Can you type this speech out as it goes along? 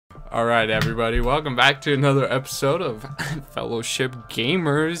Alright everybody, welcome back to another episode of Fellowship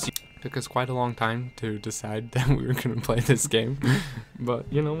Gamers. It took us quite a long time to decide that we were going to play this game, but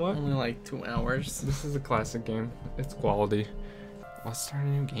you know what? Only like 2 hours. This is a classic game. It's quality. Let's start a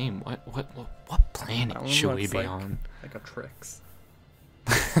new game. What planet should we be on? Like a Trix.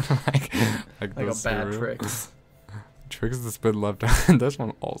 like a bad Trix. Trix that's been left out. This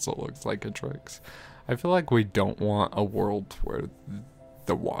one also looks like a Trix. I feel like we don't want a world where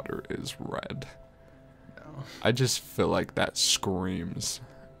the water is red. No. I just feel like that screams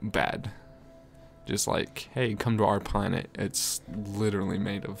bad. Just like, hey, come to our planet. It's literally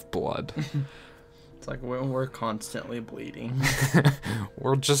made of blood. It's like we're constantly bleeding.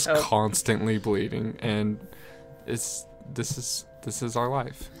 We're just constantly bleeding, and this is our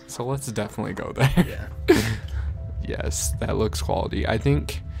life. So let's definitely go there. Yeah. Yes, that looks quality. I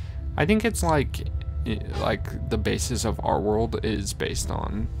think it's like the basis of our world is based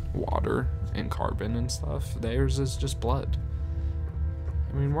on water and carbon and stuff. Theirs is just blood.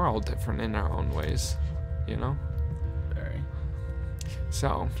 I mean, we're all different in our own ways, you know? Very.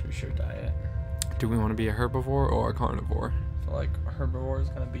 So, we should diet. Do we want to be a herbivore or a carnivore? I feel like herbivore is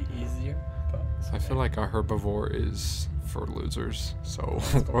going to be easier, but I feel like a herbivore is for losers, so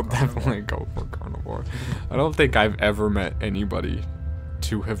we'll definitely go for carnivore. I don't think I've ever met anybody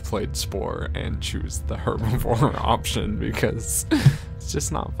to have played Spore and choose the herbivore option because it's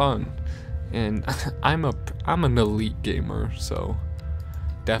just not fun. And I'm an elite gamer, so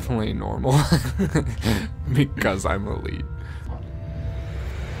definitely normal because I'm elite.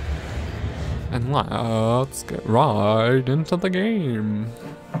 And let's get right into the game.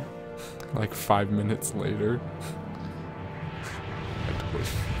 Like 5 minutes later.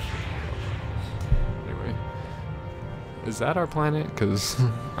 Anyway. Is that our planet? Because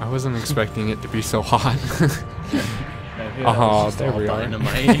I wasn't expecting it to be so hot. Oh, there we are.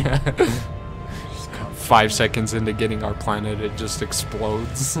 5 seconds into getting our planet, it just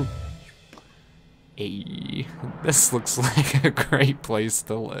explodes. Hey, this looks like a great place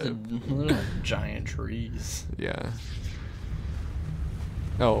to live. Giant trees. Yeah.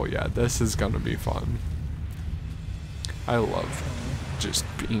 Oh yeah, this is gonna be fun. I love just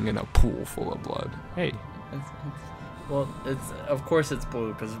being in a pool full of blood. Hey. Well, of course it's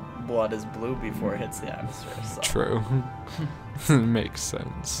blue because blood is blue before it hits the atmosphere. So. True. Makes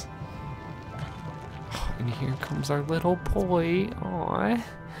sense. And here comes our little boy. Aww.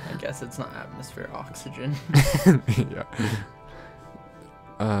 I guess it's not atmosphere, oxygen. Yeah.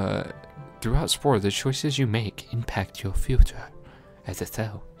 Throughout Spore, the choices you make impact your future. As a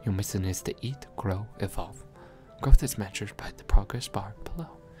cell, your mission is to eat, grow, evolve. Growth is measured by the progress bar below.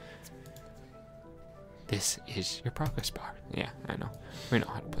 This is your progress bar. Yeah, I know. We know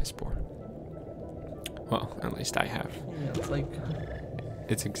how to play Spore. Well, at least I have. Yeah, it's like...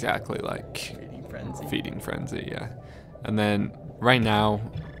 It's exactly like... Feeding Frenzy. Feeding Frenzy, yeah. And then, right now,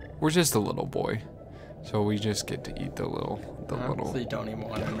 we're just a little boy. So we just get to eat the little... I honestly don't even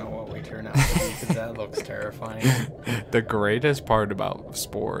want to know what we turn out to be because that looks terrifying. The greatest part about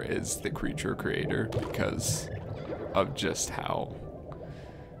Spore is the creature creator because of just how...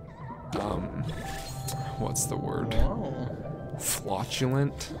 what's the word? Whoa.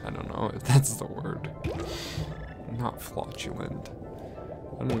 Flatulent? I don't know if that's the word. Not flatulent.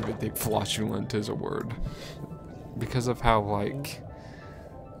 I don't even think flatulent is a word. Because of how, like...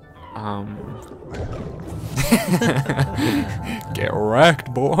 Get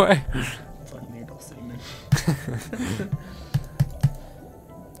wrecked, boy! It's like needle semen.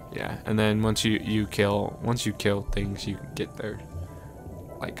 Yeah, and then once you kill things, you get their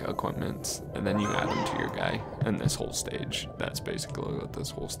like equipments, and then you add them to your guy. And this whole stage, that's basically what this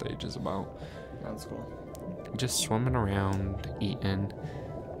whole stage is about. That's cool. Just swimming around, eating.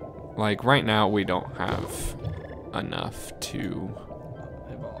 Like right now, we don't have enough to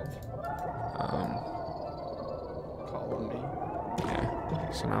evolve. Call me.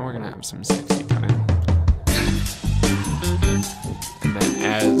 Yeah. So now we're gonna have some sexy time. And then,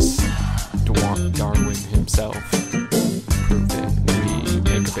 as Darwin himself proved it, we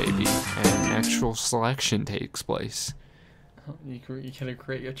make a baby, and natural selection takes place. You can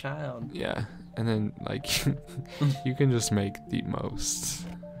create your child. Yeah, and then like you can just make the most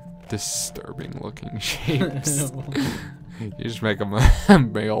disturbing looking shapes. You just make him a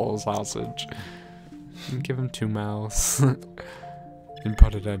male sausage and give him 2 mouths and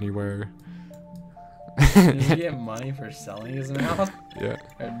put it anywhere. Did you get money for selling his mouth? Yeah.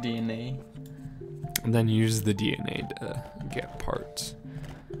 Or DNA? And then use the DNA to get parts.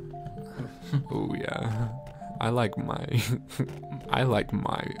 Oh yeah. I like my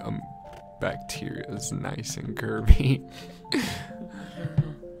bacteria is nice and curvy.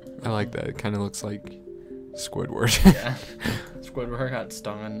 I like that. It kind of looks like Squidward. Yeah. Squidward got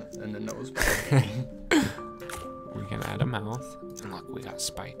stung in the nose by a bee. We can add a mouth. And look, we got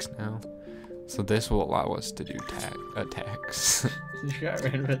spikes now. So this will allow us to do attacks. You got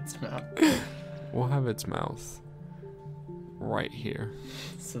rid of its mouth. We'll have its mouth right here.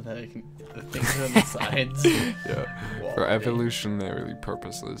 So that it can, the things on the sides. Yeah. For evolutionary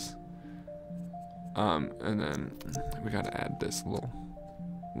purposes. And then we gotta add this little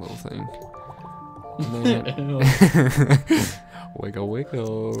thing. Wiggle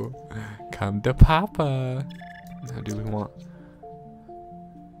wiggle. Come to Papa. Now do we want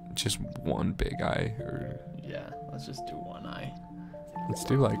just one big eye, or yeah, let's just do one eye. let's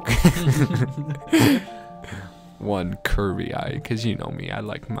do like one curvy eye, because you know me, I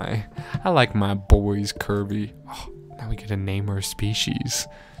like my boys curvy. Oh, now we get to name our species.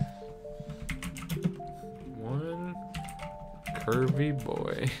 One curvy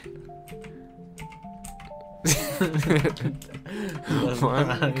boy.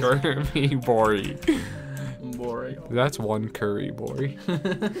 One curvy boy. That's one curry boy.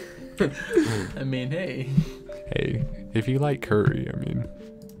 I mean, hey. Hey, if you like curry, I mean.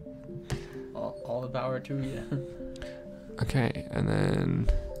 All the power to you. Okay, and then...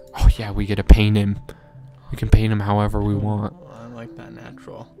 Oh yeah, we get to paint him. We can paint him however we want. I like that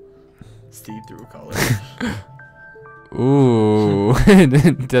natural see-through color. Ooh,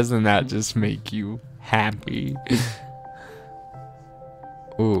 doesn't that just make you happy?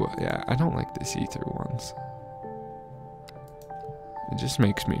 Ooh, yeah, I don't like the see-through ones. It just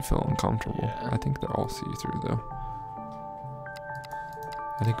makes me feel uncomfortable. Yeah. I think they're all see-through though.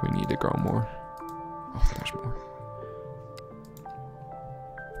 I think we need to grow more. Oh, there's more.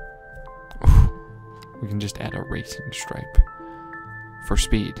 Ooh. We can just add a racing stripe for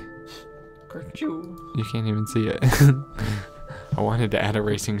speed. You can't even see it. I wanted to add a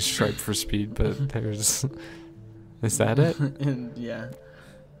racing stripe for speed, but there's... Is that it? And yeah,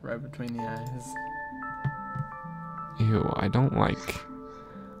 right between the eyes. Ew, I don't like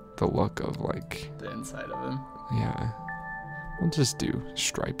the look of like... The inside of him. Yeah. We'll just do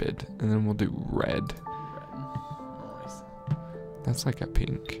striped, and then we'll do red. Red. Nice. That's like a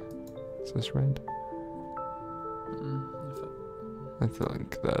pink. Is this red? I feel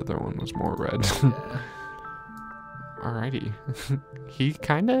like the other one was more red. Yeah. Alrighty. He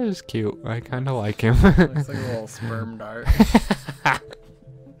kinda is cute. I kinda like him. Looks like a little sperm dart.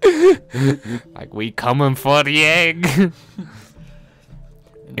 Like, we coming for the egg.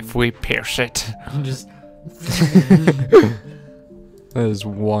 If we pierce it. Just... That is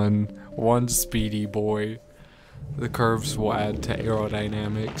one speedy boy. The curves will add to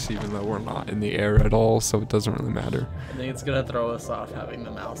aerodynamics, even though we're not in the air at all, so it doesn't really matter. I think it's gonna throw us off having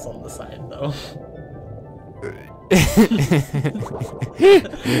the mouse on the side, though.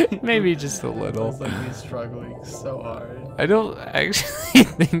 Maybe just a little. It's like he's struggling so hard. I don't actually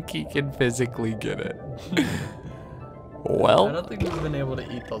think he can physically get it. Well, I don't think we've been able to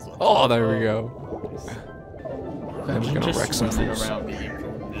eat those ones. oh, there we go. And we're gonna just wreck some swimming fools. around to eat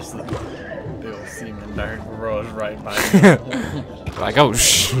food, just the Bill semen dart grows right by you. Like, oh,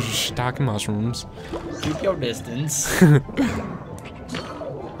 shh, talking mushrooms. Keep your distance.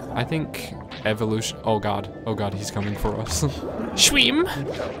 I think evolution. Oh god, he's coming for us. Schweem!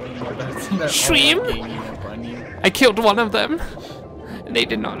 Schweem! I killed one of them. They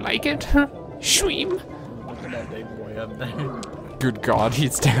did not like it. Schweem! Look at that big boy up there. Good god,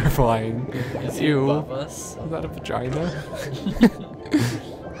 he's terrifying. Is he Ew. above us? Is that a vagina?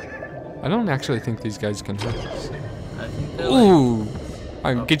 I don't actually think these guys can hurt us. I think they're Ooh!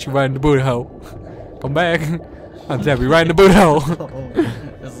 I can get you right in the boot hole. Come back. I'll stab you right in the boot hole.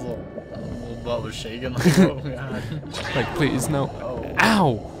 His little butt was shaking like, oh god. Like, please, no. Oh.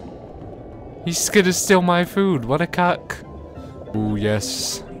 Ow! He's gonna steal my food. What a cuck. Ooh,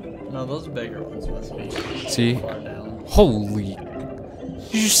 yes. No, those bigger ones must be See? far down. Holy.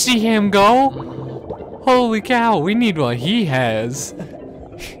 Did you see him go? Holy cow, we need what he has.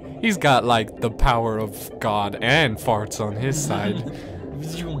 He's got, like, the power of God and farts on his side.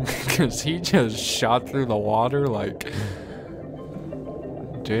 Because he just shot through the water like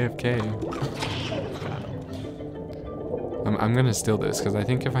JFK. I'm gonna steal this because I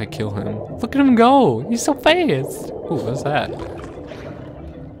think if I kill him... Look at him go! He's so fast! Ooh, what's that?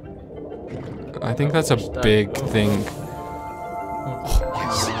 I think that's a big thing. Oh,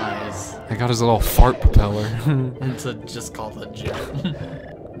 yes. Nice. I got his little fart propeller. It's just called a jet.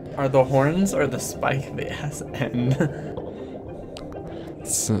 Are the horns or the spike the ass end?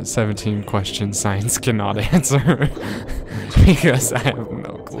 17 questions science cannot answer. Because I have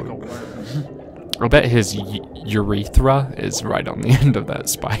no clue. I bet his urethra is right on the end of that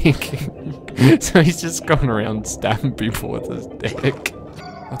spike. So he's just going around stabbing people with his dick.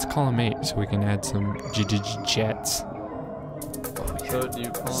 Let's call him 8 so we can add some jets. So do you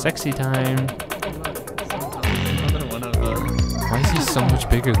call him? Sexy time. Another one of those. Why is he so much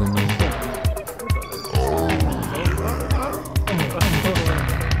bigger than me?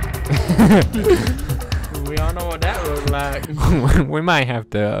 We all know what that looks like. We might have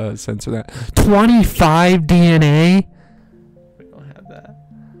to censor that. 25 DNA? We don't have that.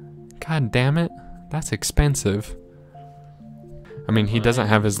 God damn it. That's expensive. I mean, he doesn't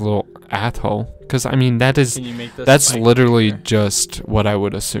have his little asshole. Because, I mean, that's literally just what I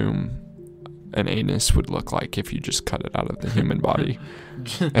would assume an anus would look like if you just cut it out of the human body.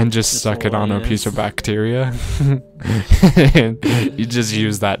 And just stuck it on a piece of bacteria. And you just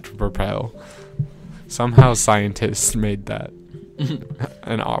use that to propel. Somehow scientists made that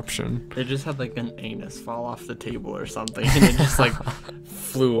an option. They just had like an anus fall off the table or something, and it just like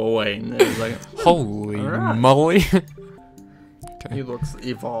flew away, and it was like, holy moly. Okay. He looks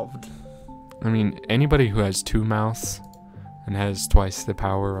evolved. I mean, anybody who has 2 mouths and has twice the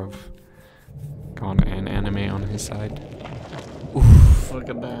power of an anime on his side. Oof. Look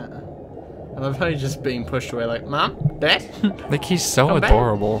at that. I love how he's just being pushed away like, Mom? Dad? Like, he's so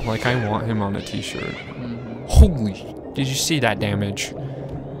adorable. Like, I want him on a t-shirt. Mm-hmm. Holy, did you see that damage?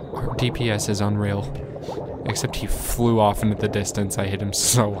 Our DPS is unreal. Except he flew off into the distance. I hit him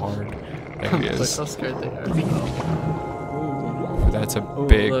so hard. There he is. Look how scared they are. Ooh, that's a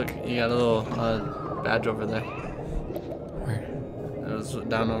big... Look, you got a little badge over there. Where? It was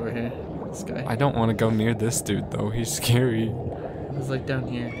down over here. This guy. I don't want to go near this dude, though. He's scary. It's like down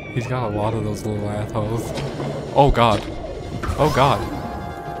here. He's got a lot of those little assholes. Oh god. Oh god.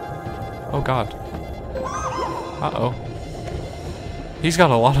 Oh god. Uh-oh. He's got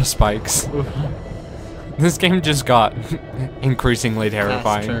a lot of spikes. This game just got increasingly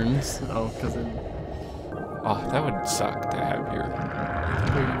terrifying. Fast turns. Oh, because it... Oh, that would suck to have your...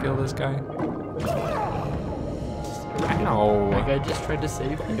 Here, you kill this guy. Ow. That guy just tried to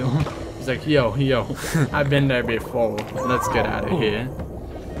save you. He's like, yo, I've been there before. Let's get out of here.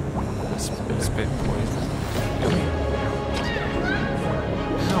 Spit poison.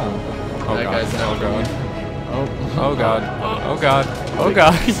 No. Oh that god. Guy's Oh god. Oh god. Oh god. Oh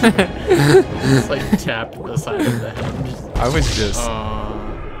god. Just like tap the side of the head. Just, I was just...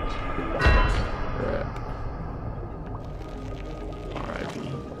 RIP.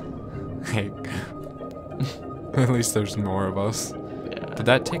 Hey. At least there's more of us. Yeah. Did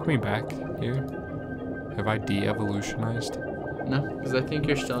that take me back here? Have I de-evolutionized? No, because I think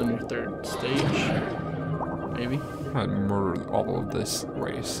you're still in your 3rd stage. Maybe. I'd murder all of this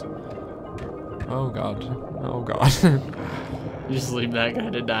race. Oh god. Oh god. You just leave that guy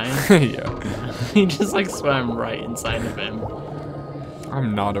to die? Yeah. He just like swam right inside of him.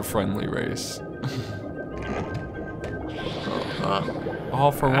 I'm not a friendly race.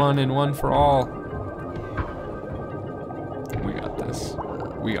 All for one and one for all. We got this.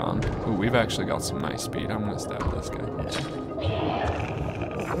 We on. Ooh, we've actually got some nice speed. I'm gonna stab this guy.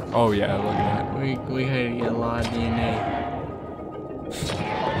 Oh yeah, look at that. We gotta get a lot of DNA. We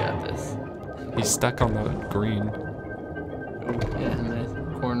got this. He's stuck on the green. Oh, yeah, and then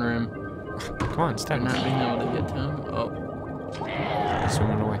corner him. Come on, stab him. Not being able to get to him. Oh.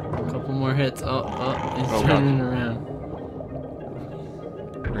 Swimming away. A couple more hits. Oh, he's turning around.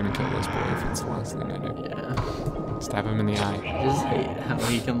 We're gonna kill this boy if it's the last thing I do. Yeah. Stab him in the eye. I just hate how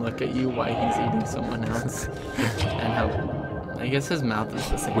he can look at you while he's eating someone else. And how... I guess his mouth is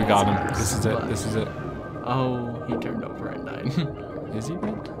the same. We got him. This is it. This is it. Oh, he turned over and died. Is he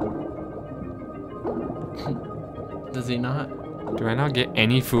dead? Does he not? Do I not get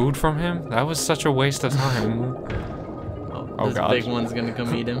any food from him? That was such a waste of time. Oh this god. big one's gonna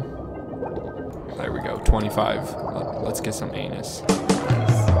come eat him. There we go. 25. Let's get some anus.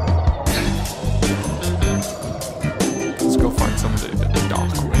 Let's go find somebody to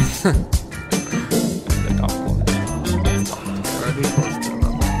dock with. The dock one.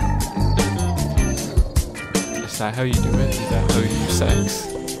 Is that how you do it? Is that how you sex?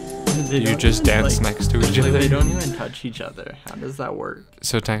 Do you just dance next to each other? They don't even touch each other. How does that work?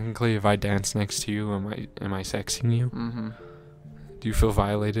 So technically, if I dance next to you, am I sexing you? Mm-hmm. Do you feel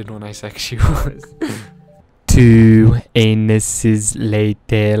violated when I sex you? 2 anuses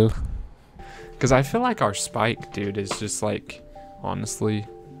later. Because I feel like our spike, dude, is just like, honestly,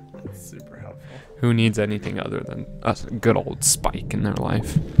 It's super helpful. who needs anything other than a good old spike in their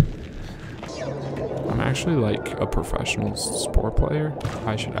life? I'm actually like a professional sport player.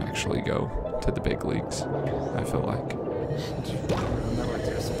 I should actually go to the big leagues, I feel like. That was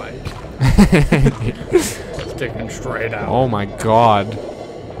your spike. Sticking straight out. Oh my god.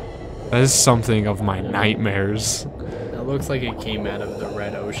 That is something of my nightmares. That looks like it came out of the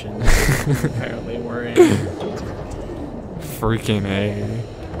red ocean. Apparently we're in. Freaking A.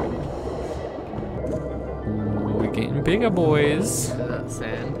 Ooh, we're getting bigger, boys. Is that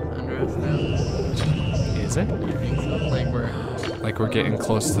sand under us now? Is it? I think so. Like we're getting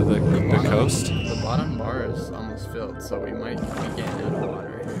close to the coast? The bottom bar is almost filled, so we might be getting out of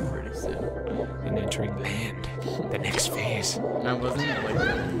water here pretty soon. And entering land. The next phase. And I wasn't like,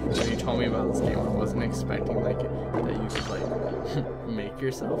 when you told me about this game, I wasn't expecting like that you could like make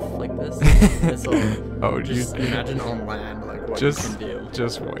yourself like this. Oh, just imagine on land like what you can do.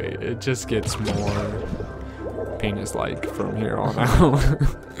 Just wait. It just gets more penis-like from here on out.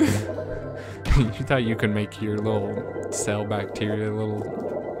 You thought you could make your little cell bacteria little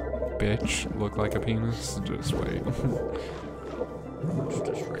bitch look like a penis? Just wait. Just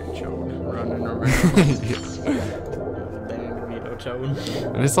a straight chode running around. Dang Vito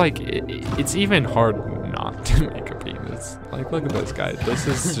chode. And it's like, it's even hard not to make a penis. Like, look at this guy. This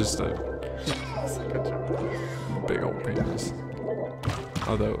is just a big old penis.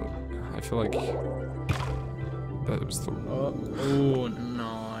 Although, I feel like that was the... Oh,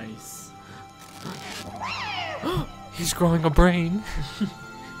 nice. He's growing a brain.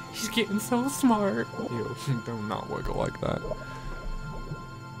 He's getting so smart. Ew, do not wiggle like that.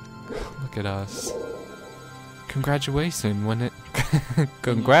 Look at us. Congratulations when it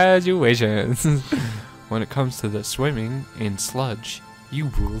congratulations. When it comes to the swimming in sludge, you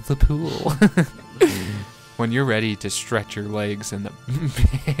rule the pool. When you're ready to stretch your legs in the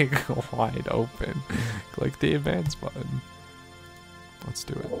big wide open, click the advance button. Let's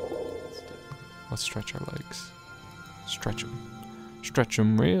do it. Let's stretch our legs. Stretch them. Stretch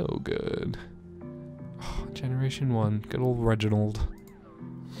them real good. Oh, Generation 1. Good old Reginald.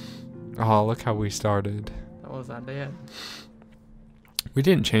 Oh, look how we started. That was that day. We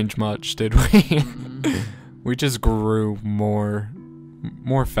didn't change much, did we? We just grew more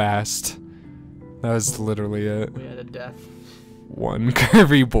fast. That was literally it. We had a death. One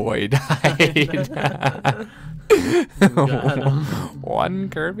curvy boy died. Got him. One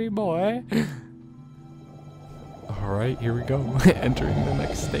curvy boy. Alright, here we go. Entering the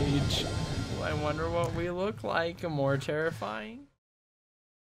next stage. I wonder what we look like. More terrifying.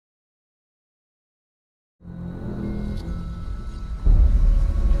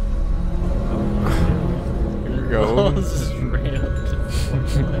 Here we go.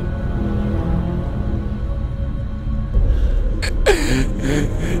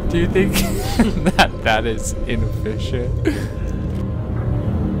 Do you think that is inefficient?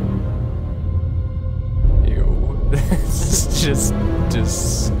 Ew. This is just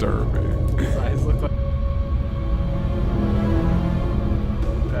disturbing. His eyes look like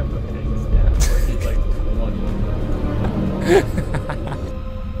Peppa Pigs. Yeah, where he's like one.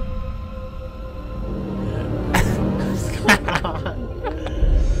 What's going on?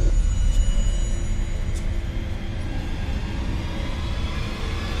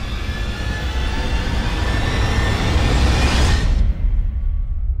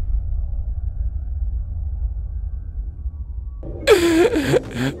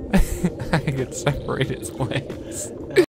 I could separate his legs.